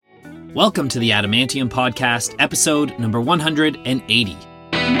Welcome to the Adamantium Podcast, episode number 180.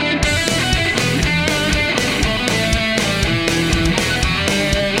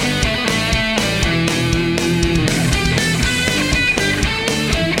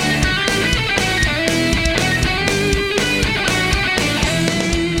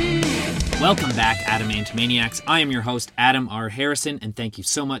 Welcome back, Adamantimaniacs. I am your host, Adam R. Harrison, and thank you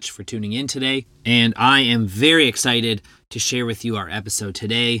so much for tuning in today. And I am very excited to share with you our episode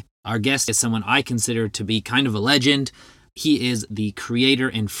today. Our guest is someone I consider to be kind of a legend. He is the creator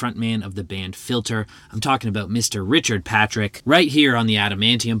and frontman of the band Filter. I'm talking about Mr. Richard Patrick, right here on the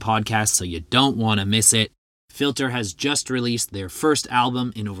Adamantium Podcast, so you don't want to miss it. Filter has just released their first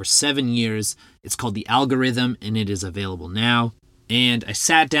album in over 7 years. It's called The Algorithm, and it is available now. And I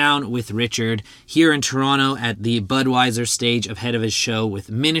sat down with Richard here in Toronto at the Budweiser stage ahead of his show with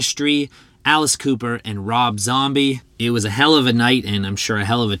Ministry, Alice Cooper, and Rob Zombie. It was a hell of a night and I'm sure a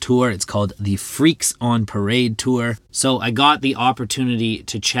hell of a tour. It's called the Freaks on Parade Tour. So I got the opportunity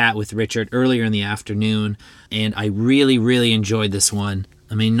to chat with Richard earlier in the afternoon, and I really enjoyed this one.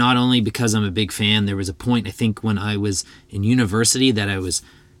 I mean, not only because I'm a big fan, there was a point, I think, when I was in university that I was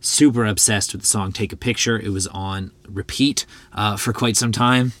super obsessed with the song Take a Picture. It was on repeat for quite some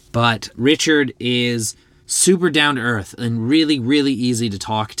time. But Richard is super down to earth and really easy to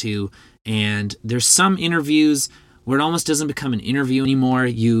talk to. And there's some interviews where it almost doesn't become an interview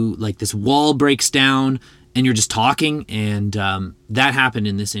anymore. This wall breaks down and you're just talking, and that happened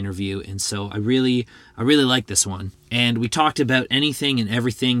in this interview. And so I really like this one. And we talked about anything and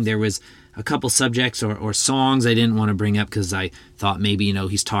everything. There was a couple subjects or songs I didn't want to bring up because I thought maybe,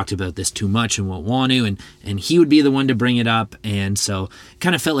 he's talked about this too much and won't want to, and he would be the one to bring it up. And so it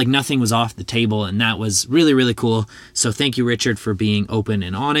kind of felt like nothing was off the table, and that was really cool. So thank you, Richard, for being open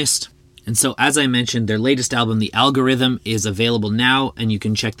and honest. And so, as I mentioned, their latest album, The Algorithm, is available now, and you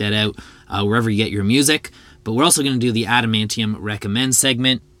can check that out wherever you get your music. But we're also going to do the Adamantium Recommend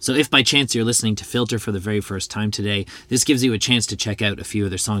segment. So if by chance you're listening to Filter for the very first time today, this gives you a chance to check out a few of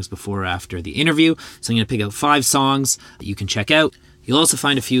their songs before or after the interview. So I'm going to pick out 5 songs that you can check out. You'll also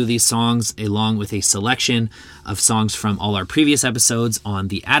find a few of these songs along with a selection of songs from all our previous episodes on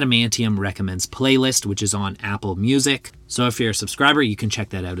the Adamantium Recommends playlist, which is on Apple Music. So if you're a subscriber, you can check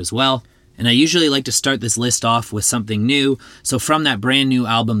that out as well. And I usually like to start this list off with something new. So from that brand new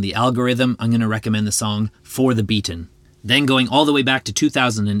album, The Algorithm, I'm going to recommend the song For the Beaten. Then going all the way back to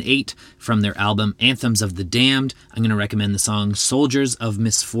 2008, from their album Anthems of the Damned, I'm going to recommend the song Soldiers of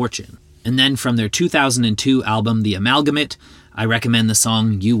Misfortune. And then from their 2002 album The Amalgamate, I recommend the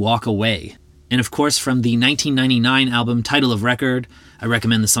song You Walk Away. And of course, from the 1999 album Title of Record, I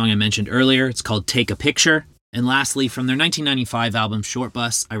recommend the song I mentioned earlier. It's called Take a Picture. And lastly, from their 1995 album Short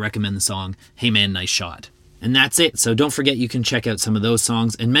Bus, I recommend the song Hey Man, Nice Shot. And that's it. So don't forget you can check out some of those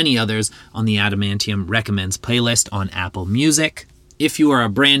songs and many others on the Adamantium Recommends playlist on Apple Music. If you are a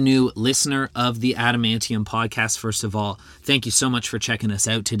brand new listener of the Adamantium Podcast, first of all, thank you so much for checking us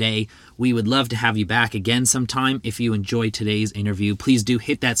out today. We would love to have you back again sometime. If you enjoyed today's interview, please do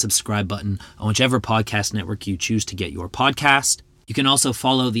hit that subscribe button on whichever podcast network you choose to get your podcast. You can also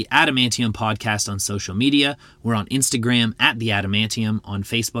follow the Adamantium Podcast on social media. We're on Instagram at The Adamantium, on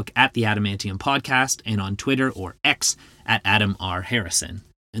Facebook at The Adamantium Podcast, and on Twitter or X at Adam R. Harrison.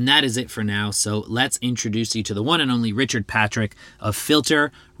 And that is it for now, so let's introduce you to the one and only Richard Patrick of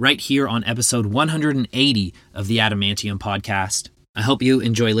Filter right here on episode 180 of the Adamantium Podcast. I hope you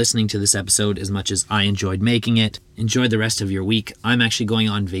enjoy listening to this episode as much as I enjoyed making it. Enjoy the rest of your week. I'm actually going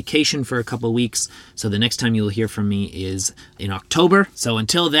on vacation for a couple weeks, so the next time you'll hear from me is in October. So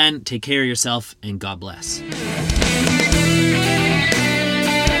until then, take care of yourself and God bless.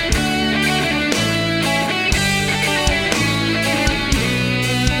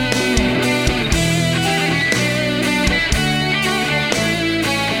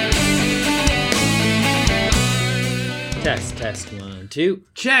 Test, 1, 2.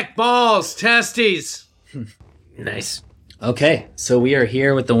 Check balls, testes. Nice. Okay, so we are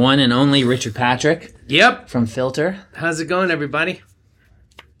here with the one and only Richard Patrick. Yep. From Filter. How's it going, everybody?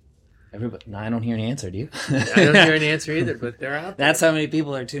 No, I don't hear an answer, do you? I don't hear an answer either, but they're out there. That's how many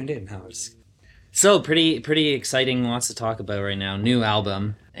people are tuned in. So pretty exciting, lots to talk about right now. New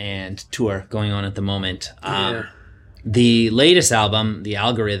album and tour going on at the moment. Yeah. The latest album, The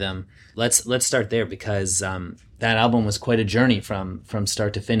Algorithm, let's start there because that album was quite a journey from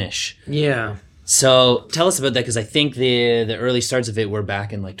start to finish. Yeah. So tell us about that, because I think the early starts of it were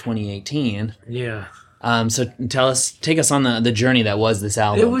back in like 2018. Yeah. So take us on the journey that was this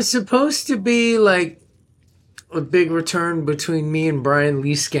album. It was supposed to be like a big return between me and Brian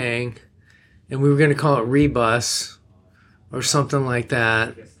Leesgang, and we were going to call it Rebus or something like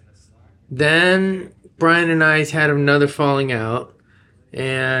that. Then Brian and I had another falling out,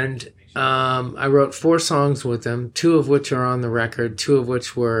 and I wrote 4 songs with him, 2 of which are on the record, 2 of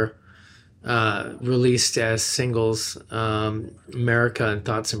which were released as singles. America and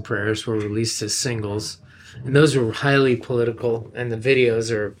Thoughts and Prayers were released as singles, and those were highly political, and the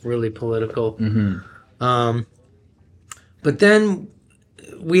videos are really political. But then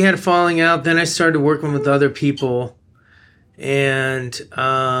we had a falling out. Then I started working with other people, and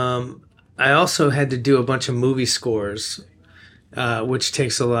I also had to do a bunch of movie scores, which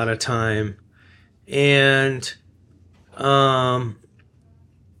takes a lot of time. And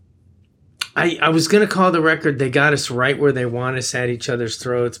I was going to call the record They Got Us Right Where They Want Us at Each Other's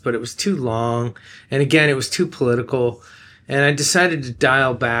Throats, but it was too long. And again, it was too political. And I decided to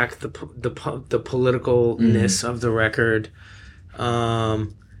dial back the politicalness of the record,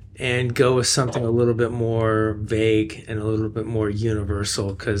 and go with something a little bit more vague and a little bit more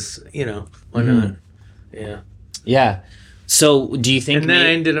universal, because, why not? Yeah. Yeah. So do you think... And then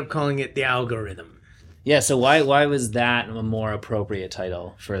I ended up calling it The Algorithm. Yeah, so why was that a more appropriate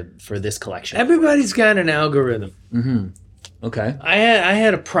title for this collection? Everybody's got an algorithm. Okay. I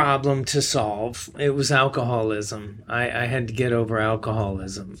had a problem to solve. It was alcoholism. I had to get over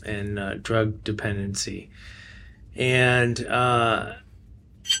alcoholism and drug dependency. And,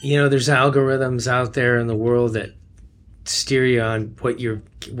 there's algorithms out there in the world that steer you on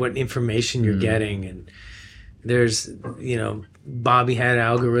what information you're getting. And there's, Bobby had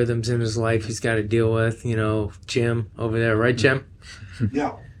algorithms in his life he's got to deal with, Jim over there. Right, Jim?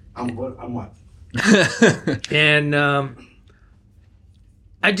 Yeah. I'm what? And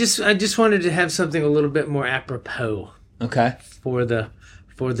I just wanted to have something a little bit more apropos. Okay. For the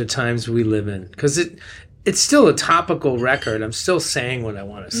times we live in, because it's still a topical record. I'm still saying what I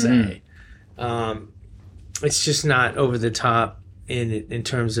want to say. It's just not over the top in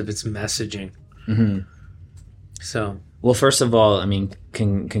terms of its messaging. So. Well, first of all, I mean,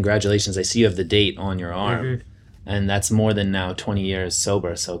 congratulations. I see you have the date on your arm. And that's more than now 20 years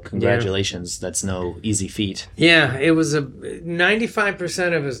sober. So congratulations. Yeah. That's no easy feat. Yeah, it was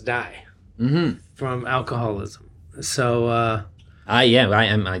 95% of us die from alcoholism. So I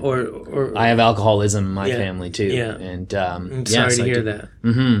have alcoholism in my family too. Yeah, and I'm sorry to hear that.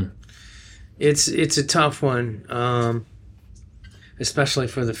 It's a tough one, especially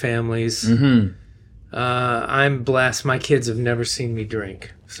for the families. I'm blessed. My kids have never seen me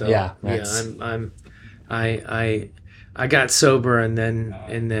drink. So I got sober and then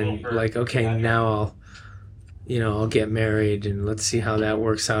like, okay, now I'll get married and let's see how that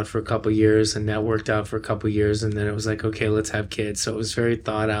works out for a couple years. And that worked out for a couple years. And then it was like, okay, let's have kids. So it was very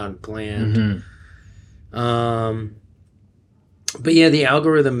thought out and planned. But yeah, The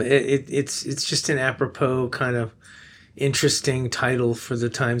Algorithm, it's just an apropos kind of interesting title for the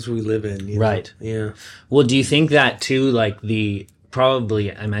times we live in. Right. Yeah. Well, do you think that too, like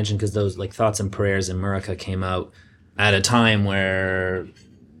probably, I imagine, because those like Thoughts and Prayers in America came out at a time where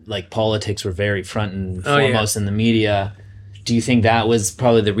like politics were very front and foremost in the media. Do you think that was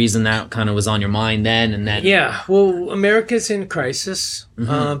probably the reason that kind of was on your mind then? And then, yeah, well, America's in crisis.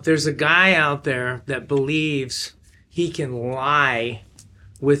 There's a guy out there that believes he can lie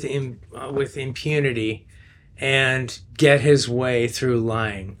with impunity and get his way through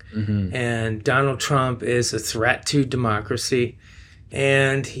lying. And Donald Trump is a threat to democracy.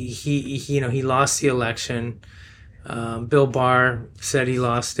 And he lost the election. Bill Barr said he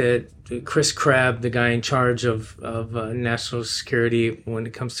lost it. Chris Krebs, the guy in charge of national security when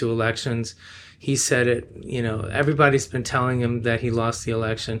it comes to elections, he said it. Everybody's been telling him that he lost the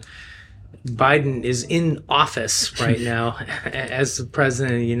election. Biden is in office right now as the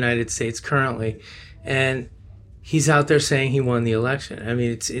president of the United States currently, and he's out there saying he won the election. I mean,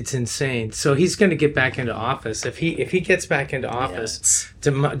 it's insane. So he's going to get back into office. If he gets back into office,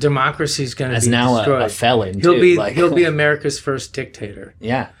 democracy is going to be destroyed. A felon. He'll be America's first dictator.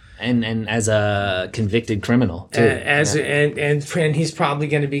 Yeah, and as a convicted criminal too. And he's probably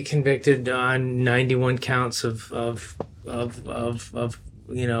going to be convicted on 91 counts of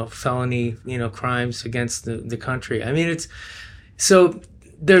felony crimes against the country. I mean,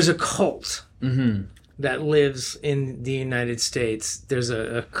 there's a cult. That lives in the United States. There's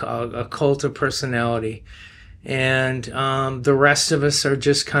a cult of personality, and the rest of us are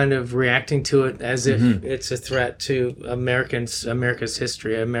just kind of reacting to it as if it's a threat to America's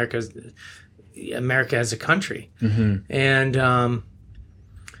history, America as a country, and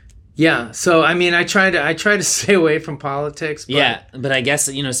so I mean, I try to stay away from politics. But I guess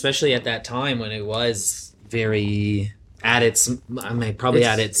especially at that time when it was very. At its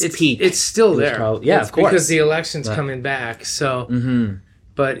peak. It's still there. Of course. Because the election's coming back. So,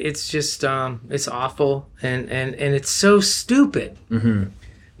 but it's just it's awful, and it's so stupid.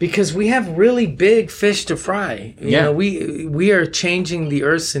 Because we have really big fish to fry. You know, we are changing the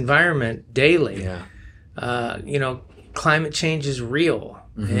Earth's environment daily. You know, climate change is real,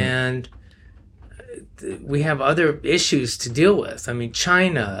 and we have other issues to deal with. I mean,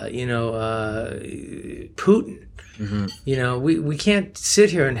 China, you know, Putin. You know, we can't sit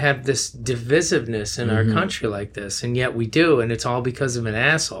here and have this divisiveness in our country like this, and yet we do, and it's all because of an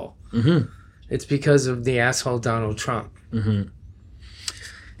asshole. It's because of the asshole Donald Trump.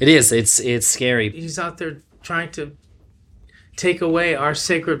 It is. It's scary. He's out there trying to take away our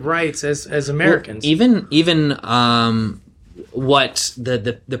sacred rights as Americans. Well, even what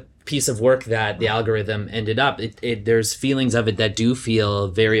the piece of work that the algorithm ended up, there's feelings of it that do feel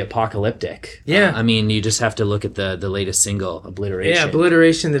very apocalyptic. I mean, you just have to look at the latest single, Obliteration. Yeah,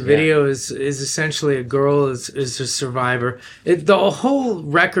 Obliteration. The video is essentially a girl is a survivor. The whole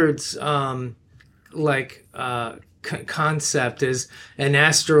record's concept is an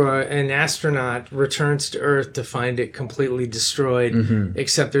astronaut returns to Earth to find it completely destroyed,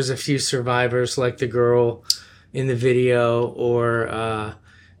 except there's a few survivors, like the girl in the video, or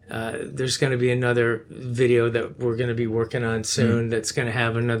there's going to be another video that we're going to be working on soon that's going to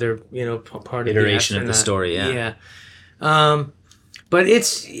have another, you know, part of iteration of the story. But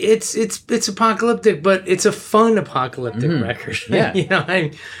it's apocalyptic, but it's a fun apocalyptic record. You know,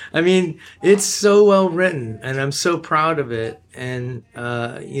 I mean, it's so well written, and I'm so proud of it. And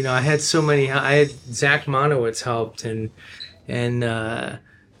you know, I had Zach Monowitz helped, and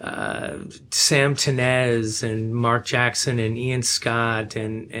Sam Tenez and Mark Jackson and Ian Scott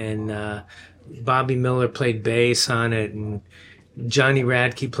and Bobby Miller played bass on it, and Johnny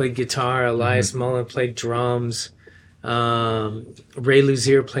Radke played guitar. Elias Mullen played drums. Ray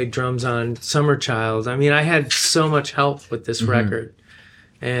Luzier played drums on Summer Child. I mean, I had so much help with this record,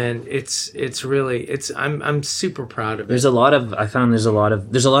 and it's really I'm super proud of it. There's a lot of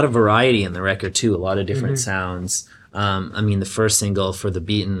variety in the record too. A lot of different sounds. I mean, the first single, For the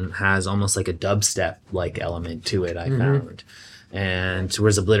Beaten, has almost like a dubstep like element to it. I found, and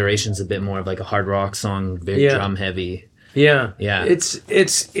whereas Obliteration's a bit more of like a hard rock song, very drum heavy. Yeah.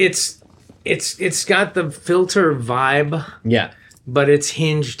 It's got the Filter vibe. Yeah. But it's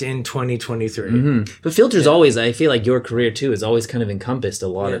hinged in 2023. But Filter's always, I feel like your career too, has always kind of encompassed a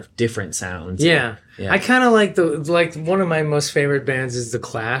lot of different sounds. I kind of like one of my most favorite bands is The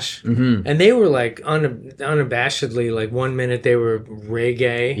Clash. And they were like unabashedly, like 1 minute they were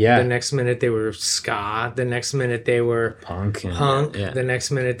reggae. The next minute they were ska. The next minute they were punk. The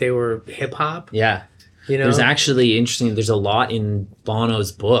next minute they were hip hop. You know? There's actually there's a lot in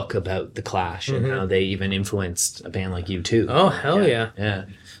Bono's book about The Clash and how they even influenced a band like U2. Oh, hell yeah.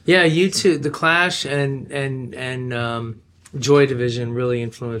 U2, The Clash and Joy Division really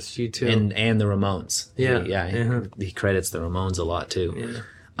influenced U2. And the Ramones. He credits the Ramones a lot too.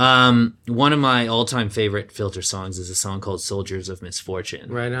 One of my all-time favorite Filter songs is a song called Soldiers of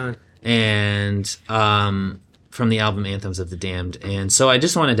Misfortune. Right on. And from the album Anthems of the Damned. And so I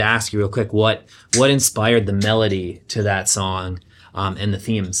just wanted to ask you real quick, what inspired the melody to that song and the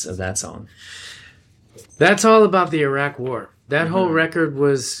themes of that song? That's all about the Iraq War. That whole record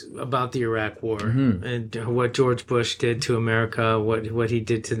was about the Iraq War and what George Bush did to America, what he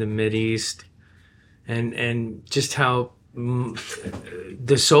did to the Mideast, and just how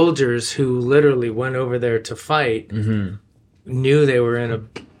the soldiers who literally went over there to fight knew they were in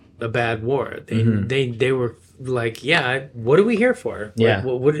a bad war. They were like, what are we here for?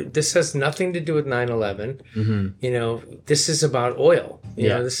 What, this has nothing to do with 9/11. You know, this is about oil. You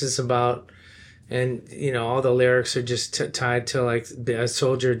know, this is about, and you know, all the lyrics are just tied to like a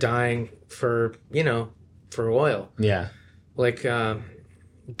soldier dying for oil. Like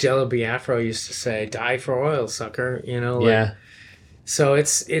Jello Biafra used to say, "Die for oil, sucker." You know. So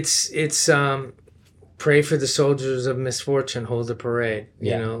it's pray for the soldiers of misfortune, hold a parade.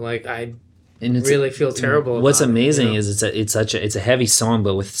 You know, like I really feel terrible. What's about amazing it, you know? is it's a heavy song,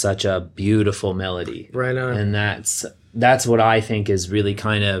 but with such a beautiful melody. Right on. And that's what I think is really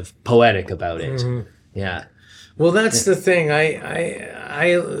kind of poetic about it. Well, that's the thing.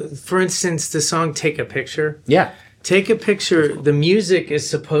 I for instance, the song "Take a Picture." Take a picture. The music is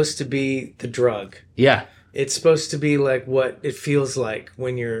supposed to be the drug. It's supposed to be like what it feels like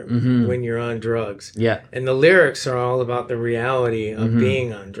when you're on drugs. And the lyrics are all about the reality of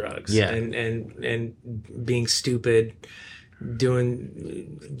being on drugs. And being stupid,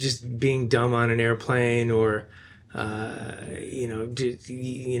 just being dumb on an airplane, or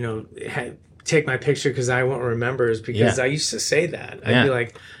take my picture because I won't remember, is because I used to say that. I'd be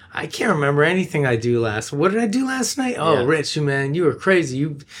like, I can't remember anything I do last. What did I do last night? Oh, Yeah. Rich, man, you were crazy.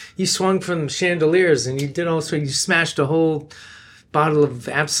 You swung from chandeliers and you did also. You smashed a whole bottle of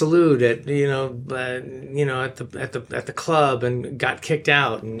Absolute at at the club and got kicked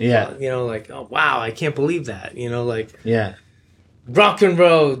out. And like, oh wow, I can't believe that. Like rock and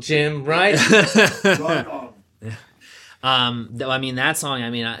roll, Jim, right? Right on. I mean, that song,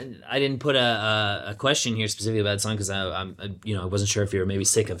 I mean, I didn't put a question here specifically about that song because I wasn't sure if you were maybe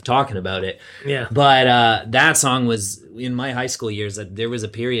sick of talking about it. Yeah. But that song was, in my high school years, that there was a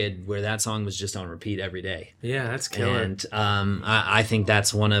period where that song was just on repeat every day. Yeah, that's killer. And I think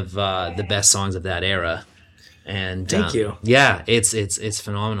that's one of the best songs of that era. And Thank you. Yeah, it's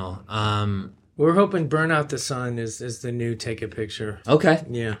phenomenal. We're hoping "Burn Out the Sun" is the new "Take a Picture." Okay.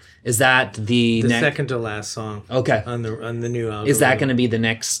 Yeah. Is that the second to last song? Okay. On the new album. Is that going to be the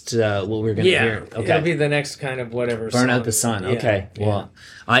next what we're going to hear? Okay. It'll be the next kind of whatever. Burn song. Out the Sun. Yeah. Okay. Yeah. Well,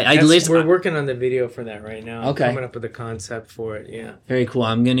 We're working on the video for that right now. Okay. Coming up with a concept for it. Yeah. Very cool.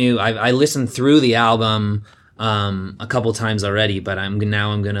 I listened through the album a couple times already, but I'm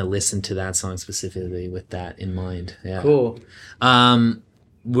going to listen to that song specifically with that in mind. Yeah. Cool.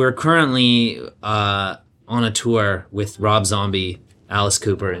 We're currently on a tour with Rob Zombie, Alice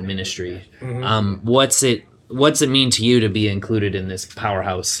Cooper, and Ministry. Mm-hmm. What's it mean to you to be included in this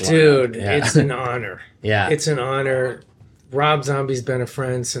powerhouse lineup? Dude, Yeah. it's an honor. Yeah. It's an honor. Rob Zombie's been a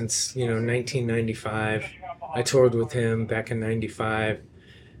friend since 1995. I toured with him back in '95.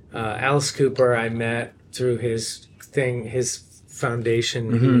 Alice Cooper I met through his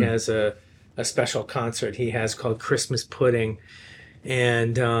foundation. Mm-hmm. He has a special concert he has called Christmas Pudding.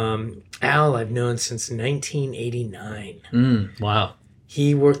 And Al I've known since 1989. Wow.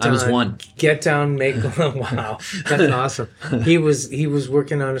 He worked I was on one. Get Down, Make Love. Wow, that's awesome. He was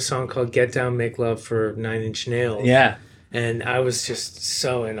working on a song called Get Down, Make Love for 9 Inch Nails. Yeah. And I was just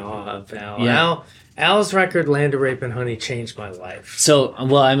so in awe of Al. Yeah. Al's record, Land of Rape and Honey, changed my life. So,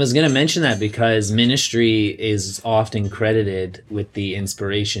 well, I was going to mention that because Ministry is often credited with the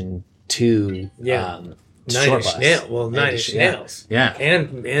inspiration to Nine Inch Nails. Well, Nine Inch Nails. Yeah.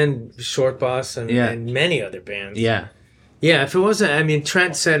 And Short Boss and many other bands. Yeah. Yeah, if it wasn't, I mean,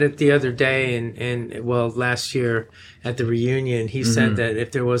 Trent said it the other day and last year at the reunion, he said that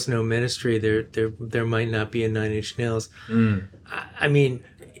if there was no Ministry, there might not be a Nine Inch Nails. I mean,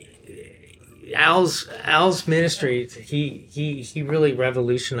 Al's Ministry, he really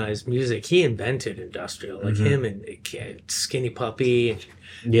revolutionized music. He invented industrial, like him and Skinny Puppy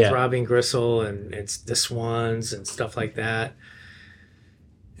and Throbbing Gristle and it's the Swans and stuff like that.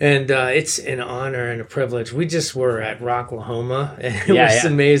 And it's an honor and a privilege. We just were at Rocklahoma, and it was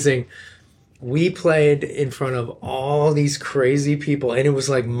amazing. We played in front of all these crazy people, and it was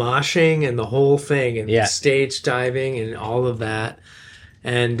like moshing and the whole thing, and stage diving and all of that.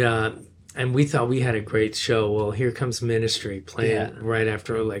 And we thought we had a great show. Well, here comes Ministry playing right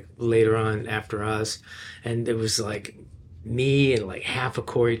after, like later on after us. And it was like me and like half of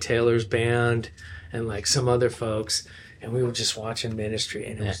Corey Taylor's band and like some other folks. And we were just watching Ministry,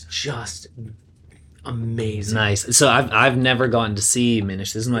 and it was just amazing. Nice. So I've never gotten to see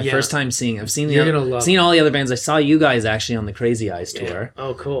Ministry. This is my first time seeing. I've seen seen all the other bands. I saw you guys actually on the Crazy Eyes tour.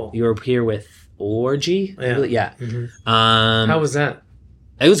 Oh, cool. You were here with Orgy. Yeah. How was that?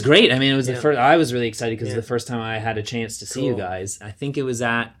 It was great. I mean, it was the first. I was really excited because it was the first time I had a chance to see you guys. I think it was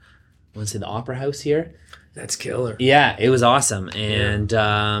at, I want to say, the Opera House here. That's killer. Yeah, it was awesome. And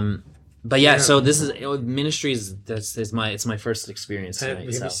but so this is Ministries. It's my first experience tonight. Have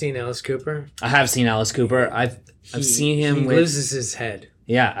you seen Alice Cooper? I have seen Alice Cooper. I've seen him. He loses his head.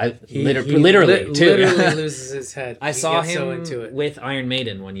 Yeah, He literally too. Literally loses his head. I saw him so into it. with Iron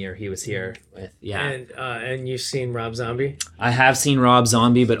Maiden one year. He was here with And you've seen Rob Zombie? I have seen Rob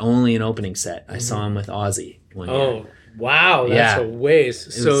Zombie, but only an opening set. I saw him with Ozzy one year. Oh wow, that's a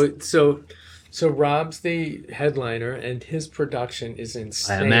waste. So Rob's the headliner, and his production is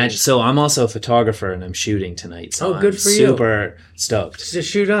insane. I imagine. So I'm also a photographer, and I'm shooting tonight. So good for you. Super stoked. Just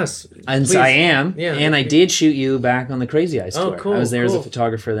shoot us. And please. I am. Yeah. And I did shoot you back on the Crazy Eyes tour. Cool. I was there as a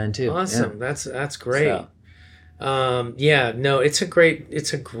photographer then too. Awesome. Yeah. That's great. So. It's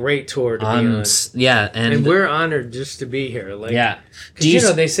a great tour to be on. Yeah, and we're honored just to be here. Like,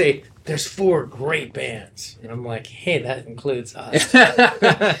 because they say there's 4 great bands, and I'm like, hey, that includes us.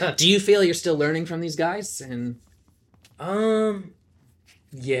 Do you feel you're still learning from these guys? And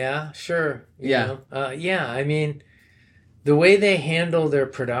yeah, sure. You Yeah. know? I mean, the way they handle their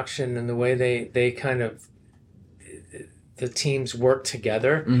production and the way they kind of the teams work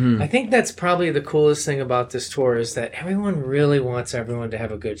together. I think that's probably the coolest thing about this tour is that everyone really wants everyone to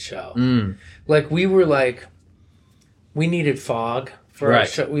have a good show. Like we needed fog for our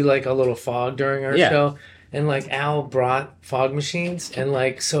show. We like a little fog during our show, and like Al brought fog machines, and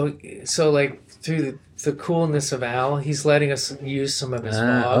like so like through the coolness of Al, he's letting us use some of his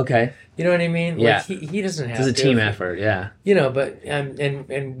fog. Okay. You know what I mean? Yeah. Like he doesn't have to. It's a team effort, yeah. You know, but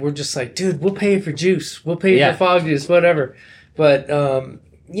and we're just like, dude, we'll pay you for juice. We'll pay you for fog juice, whatever. But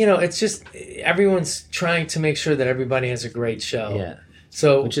you know, it's just everyone's trying to make sure that everybody has a great show. Yeah.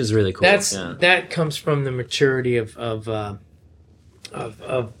 So which is really cool. That comes from the maturity of the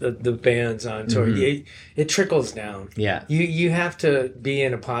bands on tour. Mm-hmm. It trickles down. Yeah. You have to be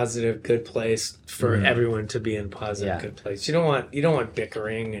in a positive, good place for everyone to be in a positive, good place. You don't want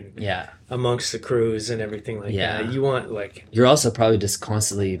bickering and amongst the crews and everything like that. You want like you're also probably just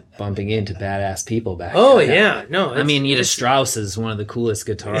constantly bumping into badass people back. Oh there. No. I mean, Nita Strauss is one of the coolest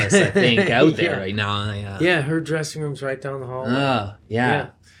guitarists I think out there right now. Yeah, her dressing room's right down the hall. Oh, yeah.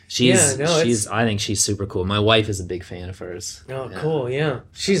 She's I think she's super cool. My wife is a big fan of hers. Oh, cool. Yeah.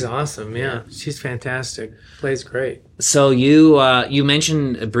 She's awesome. Yeah. She's fantastic. Plays great. So you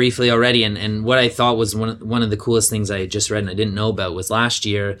mentioned briefly already, and what I thought was one of the coolest things I had just read and I didn't know about was last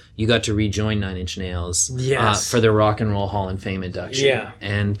year you got to rejoin Nine Inch Nails for the Rock and Roll Hall of Fame induction. Yeah.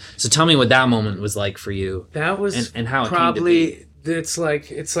 And so tell me what that moment was like for you. That was and how probably it came to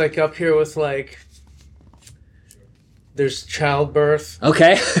be. It's like up here with like there's childbirth.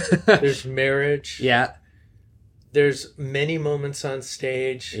 Okay. There's marriage. Yeah. There's many moments on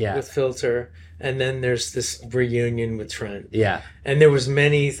stage with Filter, and then there's this reunion with Trent. Yeah. And there was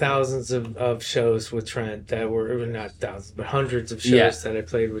many thousands of shows with Trent that were, not thousands, but hundreds of shows that I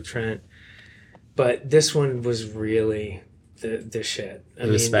played with Trent. But this one was really the shit. It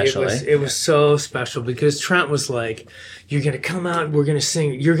was special, It was so special because Trent was like, you're going to come out and you're going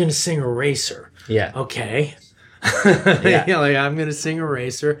to sing Eraser. Yeah. Okay. Like I'm gonna sing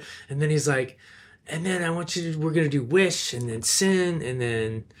Eraser, and then he's like, and then we're gonna do Wish, and then Sin, and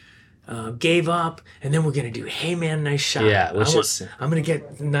then Gave Up, and then we're gonna do Hey Man Nice Shot. Yeah, I'm gonna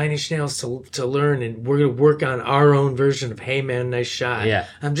get Nine Inch Nails to learn, and we're gonna work on our own version of Hey Man Nice Shot. Yeah,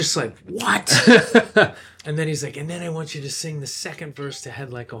 I'm just like, what? And then he's like, and then I want you to sing the second verse to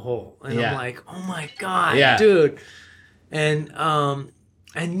Head Like a Hole, and I'm like, oh my god, dude, and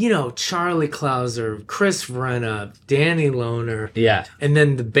you know, Charlie Clouser, Chris Vrenna, Danny Lohner. Yeah. And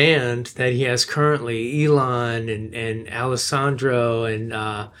then the band that he has currently, Elon and Alessandro and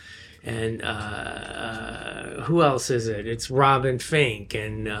who else is it? It's Robin Fink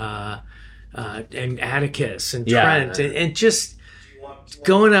and Atticus and Trent and just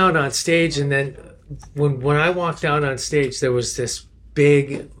going out on stage. And then when I walked out on stage, there was this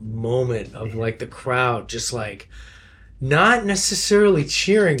big moment of like the crowd just like not necessarily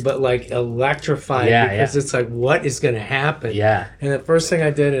cheering, but like electrified because it's like, what is going to happen? Yeah. And the first thing I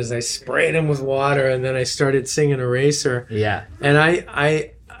did is I sprayed him with water, and then I started singing Eraser. Yeah. And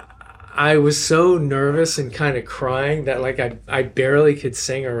I was so nervous and kind of crying that like I barely could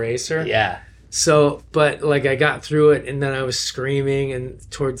sing Eraser. Yeah. So, but like I got through it, and then I was screaming, and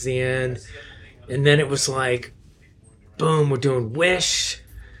towards the end, and then it was like, boom, we're doing Wish.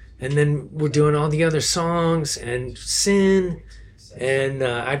 And then we're doing all the other songs and Sin. And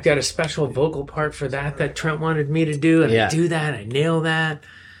I've got a special vocal part for that Trent wanted me to do. And I do that. I nail that.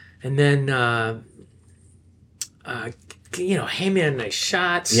 And then, you know, Hey Man Nice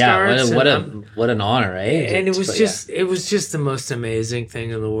Shot starts. Yeah, what an honor, eh? And it was just the most amazing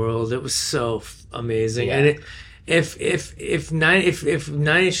thing in the world. It was so amazing. Yeah. And if Nine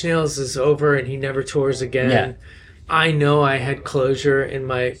Inch Nails is over and he never tours again, I know I had closure in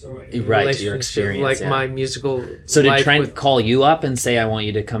my relationship, your experience, like my musical. So did life Trent call you up and say, "I want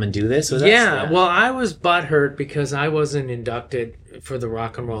you to come and do this with us"? Yeah, well, I was butthurt because I wasn't inducted for the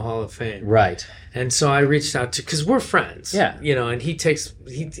Rock and Roll Hall of Fame. Right. And so I reached out to, because we're friends. Yeah. You know, and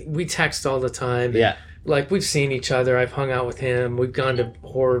we text all the time. Yeah. Like we've seen each other. I've hung out with him. We've gone to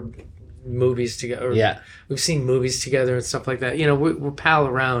horror movies together. We've seen movies together and stuff like that. You know, we're pal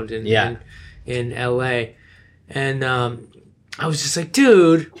around in LA. And I was just like,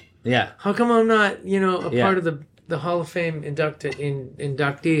 dude, how come I'm not, you know, a part of the Hall of Fame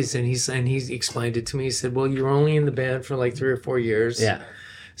inductees? And he explained it to me. He said, well, you were only in the band for like 3 or 4 years. Yeah.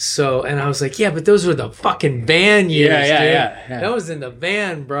 So, and I was like, yeah, but those were the fucking band years, dude. Yeah. That was in the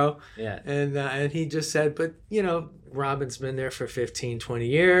van, bro. Yeah. And he just said, but, you know, Robin's been there for 15, 20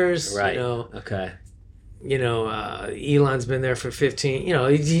 years. Right. You know, okay. You know, Elon's been there for 15. You know,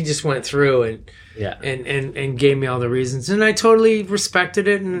 he just went through and gave me all the reasons, and I totally respected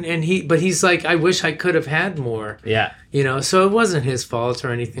it. And he's like, I wish I could have had more. Yeah. You know, so it wasn't his fault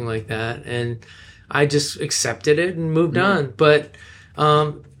or anything like that, and I just accepted it and moved on. But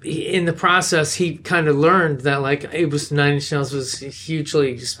in the process, he kind of learned that like it was Nine Inch Nails was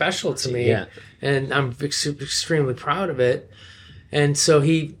hugely special to me, and I'm extremely proud of it. And so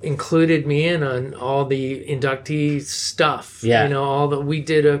he included me in on all the inductee stuff. Yeah. We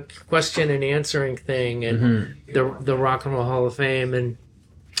did a question and answering thing and the Rock and Roll Hall of Fame, and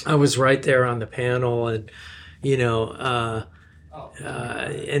I was right there on the panel, and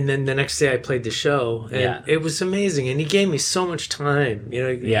and then the next day I played the show, and it was amazing. And he gave me so much time.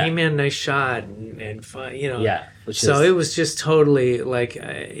 Hey man, nice shot, and fun, So it was just totally like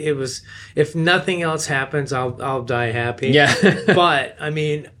it was. If nothing else happens, I'll die happy. Yeah. But I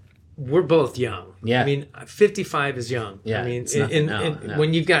mean, we're both young. Yeah. I mean, 55 is young. Yeah. I mean,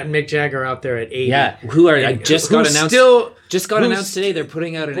 when you've got Mick Jagger out there at 80. Yeah. Just got announced today. They're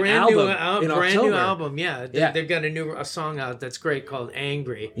putting out an album in October. New album. Yeah. They've got a song out that's great called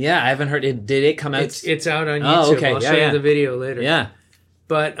 "Angry." Yeah, I haven't heard it. Did it come out? It's out on YouTube. Oh, okay. I'll show you the video later. Yeah.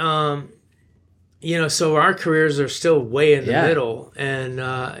 But so our careers are still way in the middle, and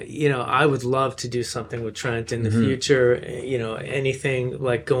I would love to do something with Trent in the future. Anything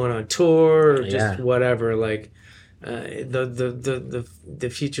like going on tour or just whatever. Like the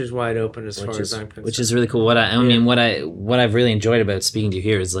future's wide open as far as I'm concerned. Which is really cool. What I've really enjoyed about speaking to you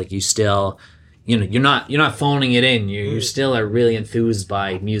here is like you still. You're not phoning it in. You still are really enthused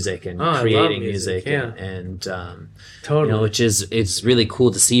by music and creating music and totally. It's really cool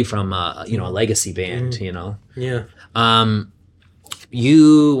to see from a legacy band. Yeah.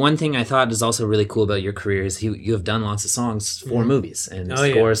 One thing I thought is also really cool about your career is you have done lots of songs for movies and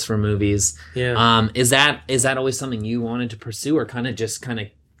scores for movies. Yeah. Is that always something you wanted to pursue, or kind of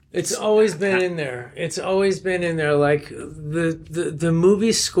It's always been in there. It's always been in there. Like the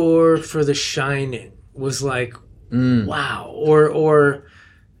movie score for The Shining was like, wow. Or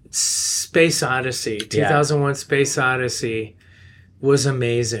Space Odyssey, 2001 Space Odyssey was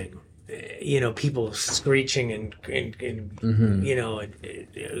amazing. People screeching and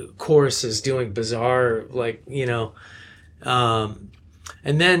choruses doing bizarre, and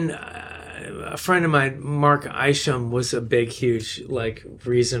then a friend of mine, Mark Isham, was a big, huge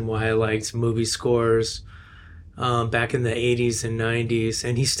reason why I liked movie scores back in the 80s and 90s,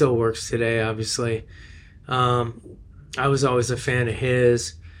 and he still works today, obviously. I was always a fan of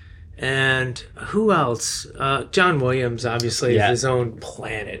his. And who else? John Williams, obviously, is his own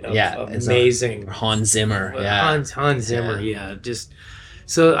planet of amazing. Hans Zimmer, Hans Zimmer, just.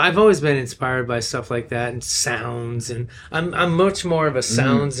 So I've always been inspired by stuff like that and sounds, and I'm much more of a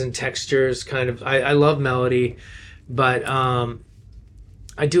sounds and textures kind of. I love melody, but I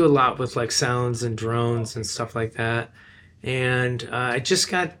do a lot with sounds and drones and stuff like that. And I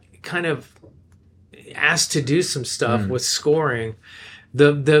just got kind of asked to do some stuff with scoring.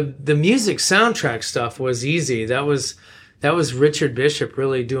 The music soundtrack stuff was easy. That was Richard Bishop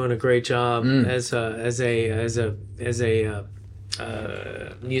really doing a great job as a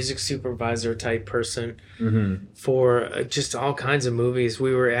music supervisor type person for just all kinds of movies.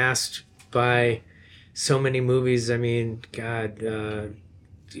 We were asked by so many movies. I mean, God, the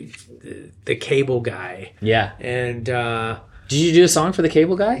Cable Guy. Yeah. And did you do a song for the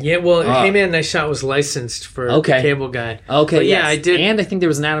Cable Guy? Yeah, well, Hey Man, Nice Shot was licensed for the Cable Guy. Okay, but yeah, I did. And I think there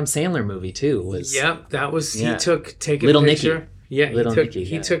was an Adam Sandler movie too. Yep, that was he took Take a Little Picture. Nicky. Yeah,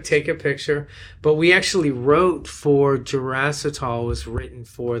 he took Take a Picture. But we actually wrote for Jurassital, was written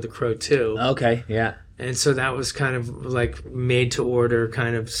for The Crow 2. Okay, yeah. And so that was kind of made to order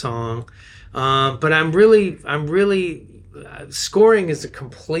kind of song. But I'm really scoring is a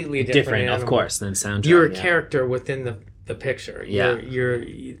completely different animal, of course, than soundtrack. You're a character within the picture. Yeah.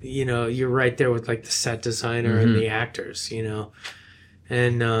 You're right there with the set designer and the actors,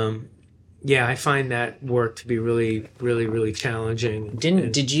 And I find that work to be really, really, really challenging.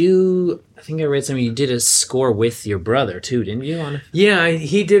 Did you? I think I read something. You did a score with your brother too, didn't you?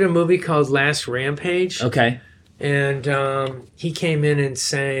 He did a movie called Last Rampage. Okay. And he came in and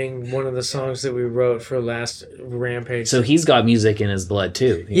sang one of the songs that we wrote for Last Rampage. So he's got music in his blood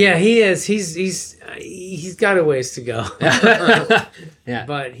too. Yeah, he is. He's got a ways to go. Yeah.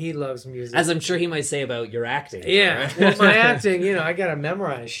 But he loves music. As I'm sure he might say about your acting. Yeah. Right? Well, my acting, I got to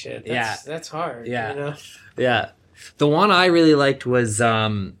memorize shit. That's hard. Yeah. Yeah. The one I really liked was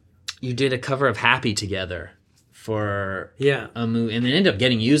you did a cover of Happy together for a movie, and it ended up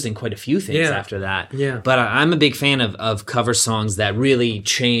getting used in quite a few things after that. Yeah. But I'm a big fan of cover songs that really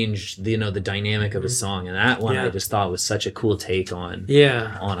changed the dynamic of a song, and that one I just thought was such a cool take on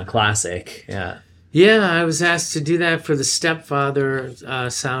a classic. Yeah. Yeah, I was asked to do that for the Stepfather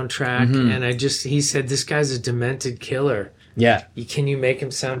soundtrack, and he said, "This guy's a demented killer. Yeah. Can you make him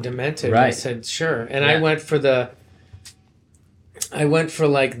sound demented?" Right. I said, "Sure." And I went for the I went for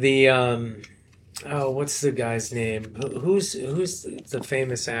like the what's the guy's name? Who's the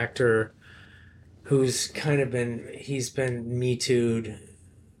famous actor who's kind of he's been Me Too'd.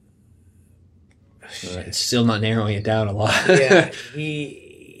 It's still not narrowing it down a lot. Yeah,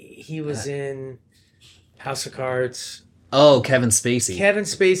 he was in House of Cards. Oh, Kevin Spacey. Kevin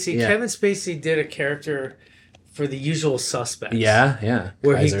Spacey. Yeah. Kevin Spacey did a character for The Usual Suspects. Yeah.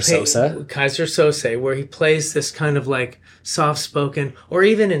 Where Kaiser Soze. Where he plays this kind of like soft-spoken, or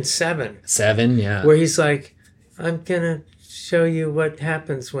even in Seven. Seven, yeah. Where he's like, I'm gonna show you what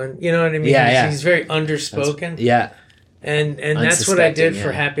happens when, you know what I mean? Yeah. He's very underspoken. Yeah. And that's what I did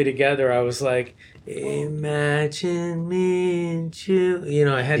for Happy Together. I was like, imagine me and you. You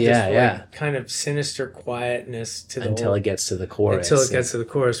know, I had this like kind of sinister quietness to the until it gets to the chorus. Until it gets to the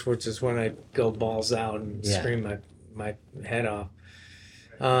chorus, which is when I go balls out and scream my head off.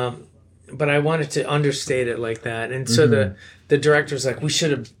 But I wanted to understate it like that, and so the director's like, we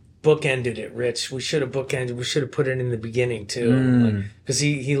should have bookended it, Rich. We should have put it in the beginning too, because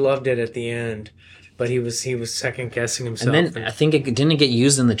he loved it at the end. But he was second guessing himself. And then I think it didn't get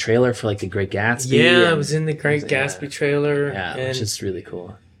used in the trailer for like the Great Gatsby. Yeah, it was in the Great Gatsby trailer. Yeah, which is really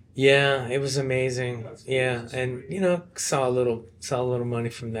cool. Yeah, it was amazing. Yeah, and saw a little money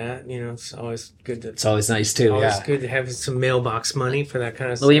from that. It's always good to. It's always nice too. Always good to have some mailbox money for that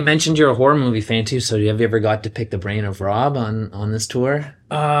kind of stuff. Well, you mentioned you're a horror movie fan too. So have you ever got to pick the brain of Rob on this tour?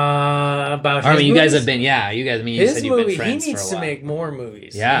 About. I mean, you guys have been. Yeah, you guys. I mean, you his said you've movie. been friends He needs for a while. to make more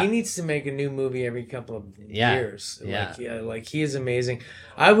movies. Yeah, he needs to make a new movie every couple of years. Yeah, like he is amazing.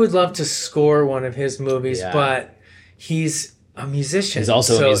 I would love to score one of his movies, but he's a musician. He's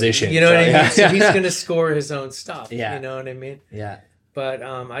also a musician. You know what I mean? Yeah. So he's going to score his own stuff. Yeah. You know what I mean? Yeah. But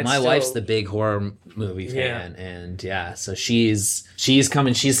my wife's the big horror movie fan, and so she's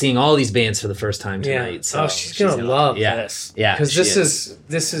coming. She's seeing all these bands for the first time tonight. Yeah. So she's gonna love this. Yeah, because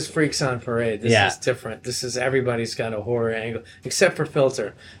this is Freaks on Parade. This is different. This is everybody's got a horror angle, except for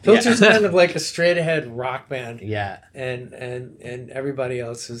Filter. Filter's kind of like a straight ahead rock band. Yeah, and everybody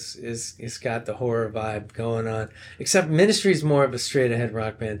else is got the horror vibe going on. Except Ministry's more of a straight ahead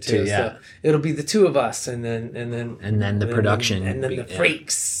rock band too. So it'll be the two of us, and then the production, and then the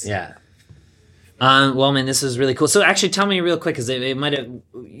Freaks. Yeah. Well, man, this is really cool. So actually tell me real quick, because it might have,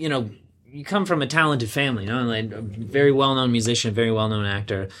 you come from a talented family, like a very well-known musician, very well-known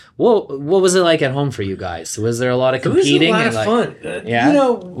actor. What was it like at home for you guys? Was there a lot of competing? It was a lot of fun.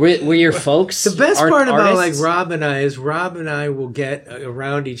 Yeah. Were your folks the best part about artists? like Rob and I will get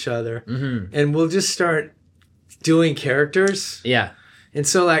around each other and we'll just start doing characters. Yeah. And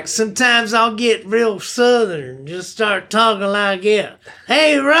so, like, sometimes I'll get real southern and just start talking like,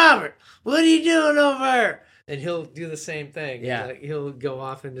 hey, Robert, what are you doing over there? And he'll do the same thing. Yeah. Like, he'll go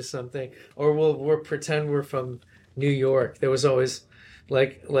off into something. Or we'll pretend we're from New York. There was always,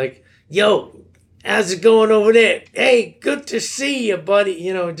 like, yo, how's it going over there? Hey, good to see you, buddy.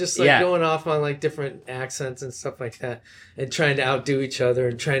 Just, like, going off on, like, different accents and stuff like that. And trying to outdo each other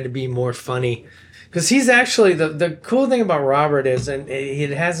and trying to be more funny. Because he's actually, the cool thing about Robert is, and it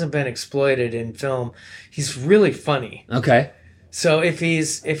hasn't been exploited in film, he's really funny. Okay. So if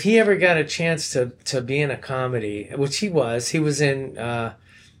he ever got a chance to be in a comedy, which he was in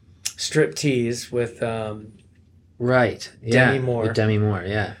Striptease with Demi Moore. With Demi Moore,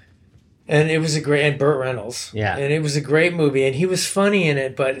 yeah. And it was and Burt Reynolds. Yeah. And it was a great movie, and he was funny in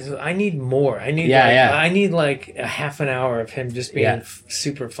it, but I need more. I need like a half an hour of him just being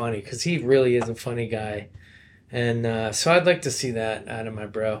super funny, because he really is a funny guy. And so I'd like to see that out of my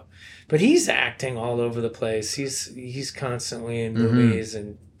bro. But he's acting all over the place. He's constantly in movies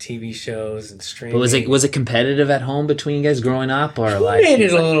and TV shows and streaming. But was it competitive at home between you guys growing up, or he made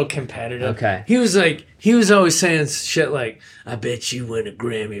it a little competitive? Okay. He was always saying shit like, "I bet you win a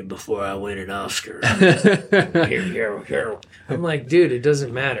Grammy before I win an Oscar." Here. I'm like, dude, it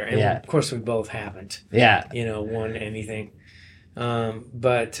doesn't matter. And of course, we both haven't. Yeah. Won anything.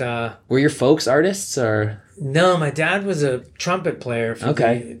 But were your folks artists, or? No, my dad was a trumpet player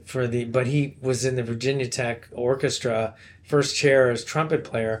but he was in the Virginia Tech Orchestra, first chair as trumpet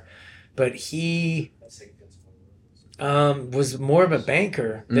player, but he was more of a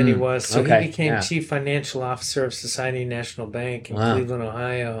banker than he was. So he became chief financial officer of Society National Bank in Cleveland,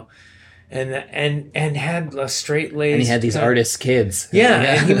 Ohio. And had a straight laced. And he had these artist kids. Yeah,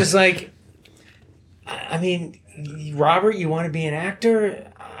 and he was like, I mean, Robert, you want to be an actor?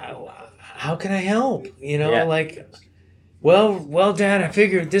 How can I help? Well, Dad, I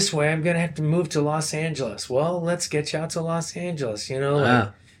figured this way, I'm going to have to move to Los Angeles. Well, let's get you out to Los Angeles,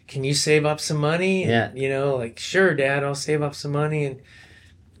 can you save up some money? Yeah. Sure, Dad, I'll save up some money. And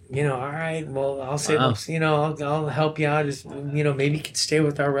all right, well, I'll say, I'll help you out. Maybe you could stay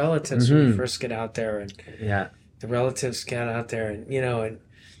with our relatives when we first get out there. And the relatives got out there, and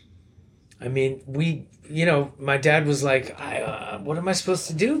I mean, my dad was like, what am I supposed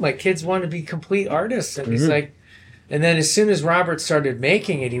to do? My kids want to be complete artists. And he's like, and then as soon as Robert started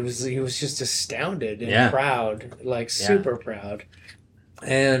making it, he was just astounded and proud, like super proud.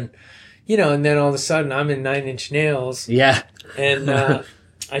 And, and then all of a sudden I'm in 9 Inch Nails. Yeah. And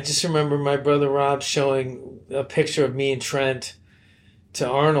I just remember my brother Rob showing a picture of me and Trent to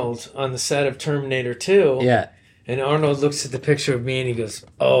Arnold on the set of Terminator 2. Yeah. And Arnold looks at the picture of me and he goes,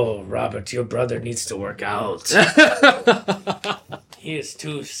 "Oh, Robert, your brother needs to work out. He is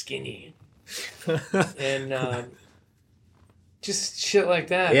too skinny." And just shit like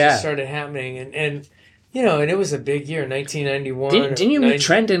that just started happening. And and it was a big year, 1991. Didn't you meet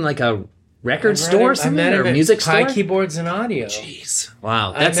Trent in like a record store or something? Or a music store? High Keyboards and Audio. Jeez.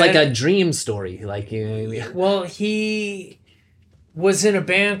 Wow. That's like a dream story. Like, Well, he was in a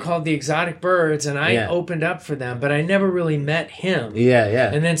band called the Exotic Birds, and I opened up for them, but I never really met him. Yeah,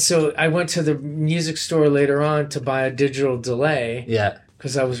 yeah. And then so I went to the music store later on to buy a digital delay. Yeah.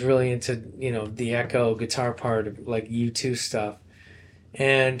 Because I was really into, the echo guitar part of like U2 stuff.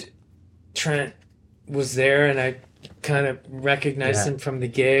 And Trent was there, and I kind of recognized him from the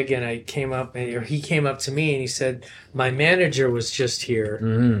gig, and he came up to me and he said, "My manager was just here."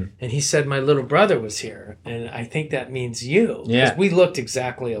 And he said, "My little brother was here, and I think that means you." Yeah. We looked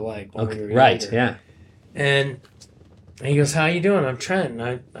exactly alike when we were younger. Right, yeah. And he goes, "How you doing? I'm Trent."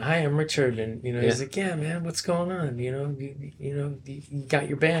 And "Hi, I'm Richard." And he's like, "Yeah, man, what's going on? You got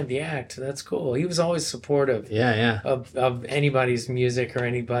your band, The Act. That's cool." He was always supportive of anybody's music or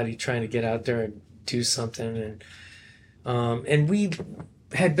anybody trying to get out there and do something. And we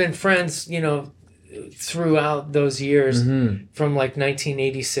had been friends, throughout those years, from like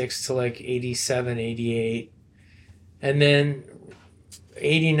 1986 to like 87, 88. And then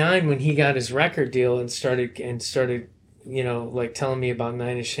 89, when he got his record deal and started, like telling me about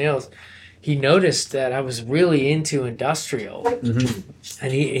 9 Inch Nails, he noticed that I was really into industrial.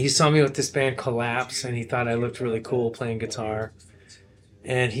 And he saw me with this band Collapse, and he thought I looked really cool playing guitar.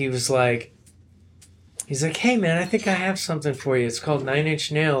 And he was like, he's like, "Hey, man, I think I have something for you. It's called 9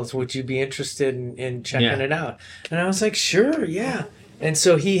 Inch Nails. Would you be interested in checking it out?" And I was like, "Sure, yeah." And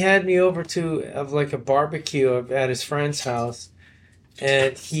so he had me over to like a barbecue at his friend's house,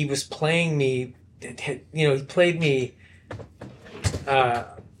 and he was playing me, he played me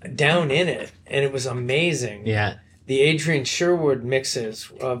Down in It, and it was amazing. Yeah. The Adrian Sherwood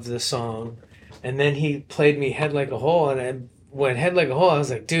mixes of the song, and then he played me Head Like a Hole, and when Head Like a Hole, I was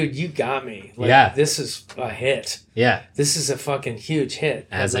like, "Dude, you got me. Like, this is a hit. Yeah. This is a fucking huge hit."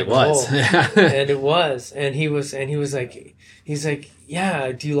 As it was. And it was. And he was like,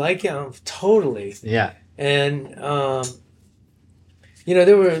 "Yeah, do you like it?" I'm totally. Yeah. And,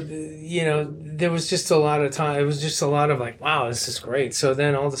 there was just a lot of time. It was just a lot of like, wow, this is great. So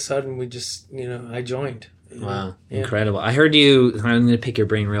then all of a sudden we just, I joined. Wow, incredible. I heard you, I'm going to pick your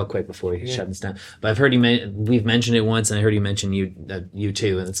brain real quick before we shut this down, but I've heard we've mentioned it once, and I heard you mention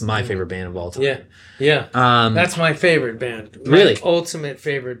U2, and it's my favorite band of all time. Yeah. That's my favorite band. Really? My ultimate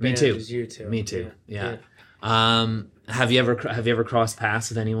favorite band is U2. Me too. Yeah. Have you ever crossed paths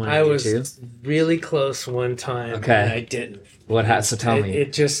with anyone at I U2? was really close one time, and I didn't. So tell me.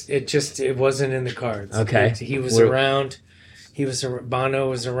 It wasn't in the cards. Okay. He was around. Bono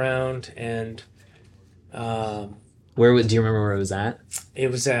was around, and do you remember where it was at?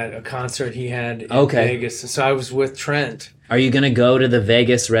 It was at a concert he had in Vegas. So I was with Trent. Are you going to go to the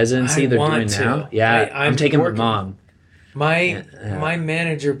Vegas residency they're doing now? Yeah, I'm taking my mom. My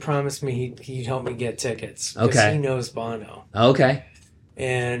manager promised me he'd help me get tickets. Because he knows Bono. Okay.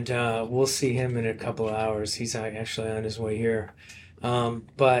 And we'll see him in a couple of hours. He's actually on his way here.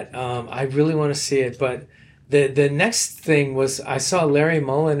 But I really want to see it. But the next thing was I saw Larry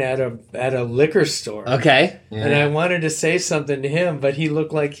Mullen at a liquor store. Okay. Yeah. And I wanted to say something to him, but he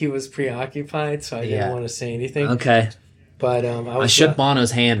looked like he was preoccupied, so I didn't want to say anything. Okay. But I shook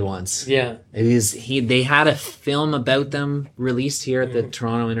Bono's hand once. Yeah. They had a film about them released here at the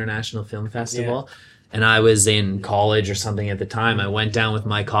Toronto International Film Festival. Yeah. And I was in college or something at the time. I went down with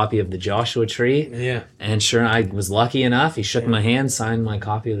my copy of The Joshua Tree. Yeah. And sure, I was lucky enough. He shook my hand, signed my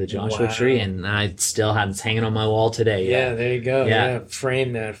copy of The Joshua Tree, and I still have it hanging on my wall today. Yeah, there you go. Yeah.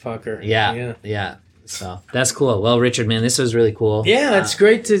 Frame that fucker. Yeah. So that's cool. Well, Richard, man, this was really cool. Yeah, it's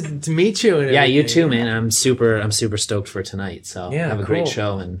great to meet you. And you too, man. I'm super stoked for tonight. So have a great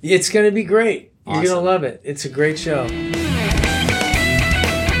show. And it's going to be great. Awesome. You're going to love it. It's a great show.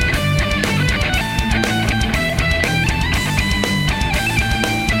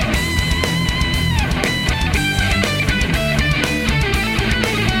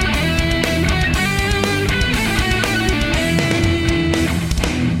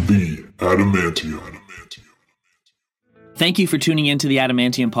 Adamantium. Thank you for tuning in to the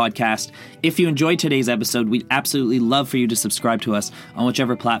Adamantium Podcast. If you enjoyed today's episode, we'd absolutely love for you to subscribe to us on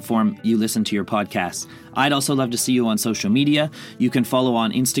whichever platform you listen to your podcasts. I'd also love to see you on social media. You can follow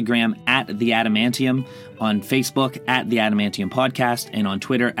on Instagram at The Adamantium, on Facebook at The Adamantium Podcast, and on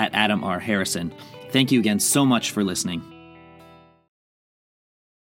Twitter at Adam R. Harrison. Thank you again so much for listening.